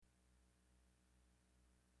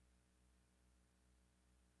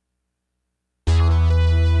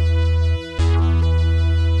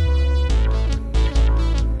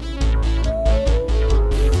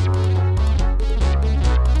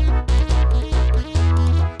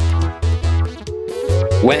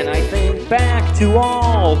When I think back to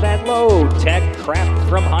all that low-tech crap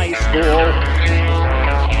from high school,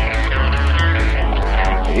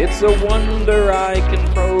 it's a wonder I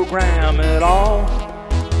can program it all.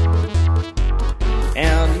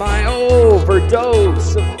 And my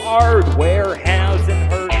overdose of hardware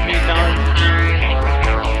hasn't hurt me none.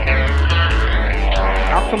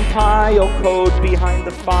 I'll compile code behind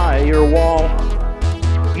the firewall.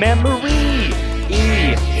 Memory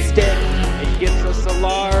stick, it gives us a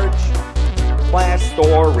large flash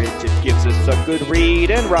storage. It gives us a good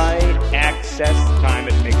read and write access time.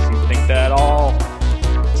 It makes you think that all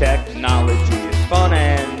technology is fun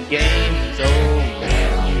and games. Oh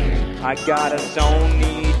man, I got a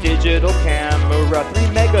Sony digital camera, 3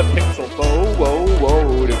 megapixel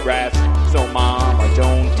photographs. So mama,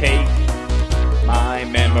 don't take my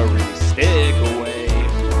memory stick away.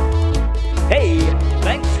 Hey,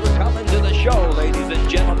 thanks for coming to the show, ladies and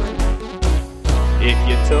gentlemen. If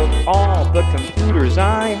you took all the computers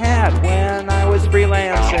I had when I was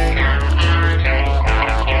freelancing,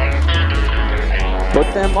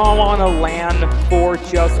 put them all on a LAN for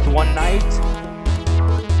just one night,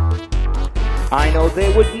 I know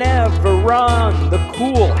they would never run the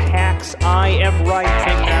cool hacks I am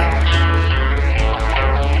writing now.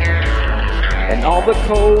 And all the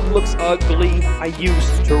code looks ugly I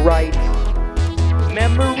used to write.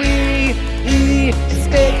 Memory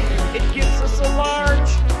stick, it gives us a large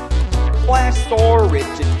flash storage.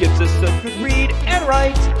 It gives us a good read and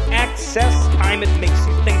write access time. It makes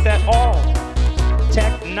you think that all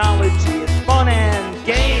technology is fun and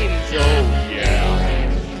games. Oh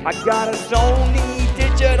yeah, I got a Sony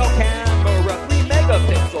digital camera, 3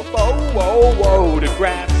 megapixel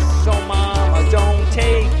photographs. So mama, don't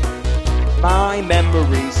take my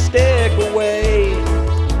memory stick away.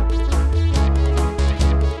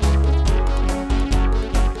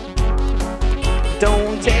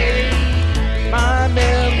 Don't take my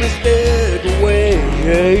memory stick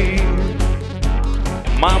away.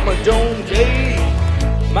 Mama, don't take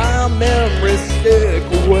my memory stick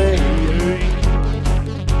away.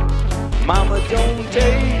 Mama, don't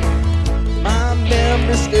take my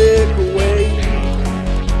memory stick away.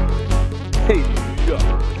 Hey,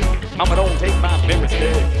 mama, don't take my memory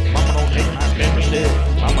stick. Mama, don't take my memory stick.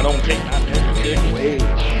 Mama, don't take my memory stick away.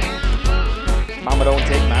 Mama, don't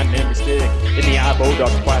take my memory stick. In the eyeball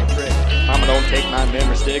does quite a trick. Mama, don't take my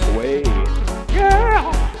memory stick away.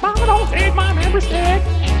 Yeah, mama, don't take my memory stick.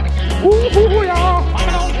 Ooh, y'all.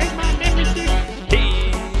 Mama, don't take my memory stick.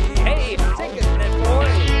 Hey, take it, that boy.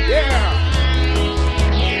 Yeah.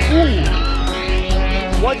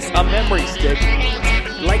 Ooh. What's a memory stick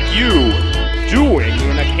like you doing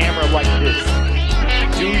in a camera like this?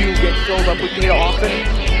 Do you get filled up with data often?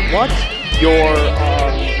 What? Your,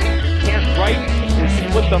 can't write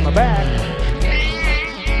is flipped on the back.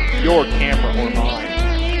 Your camera or mine?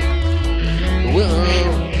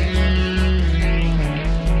 Whoa.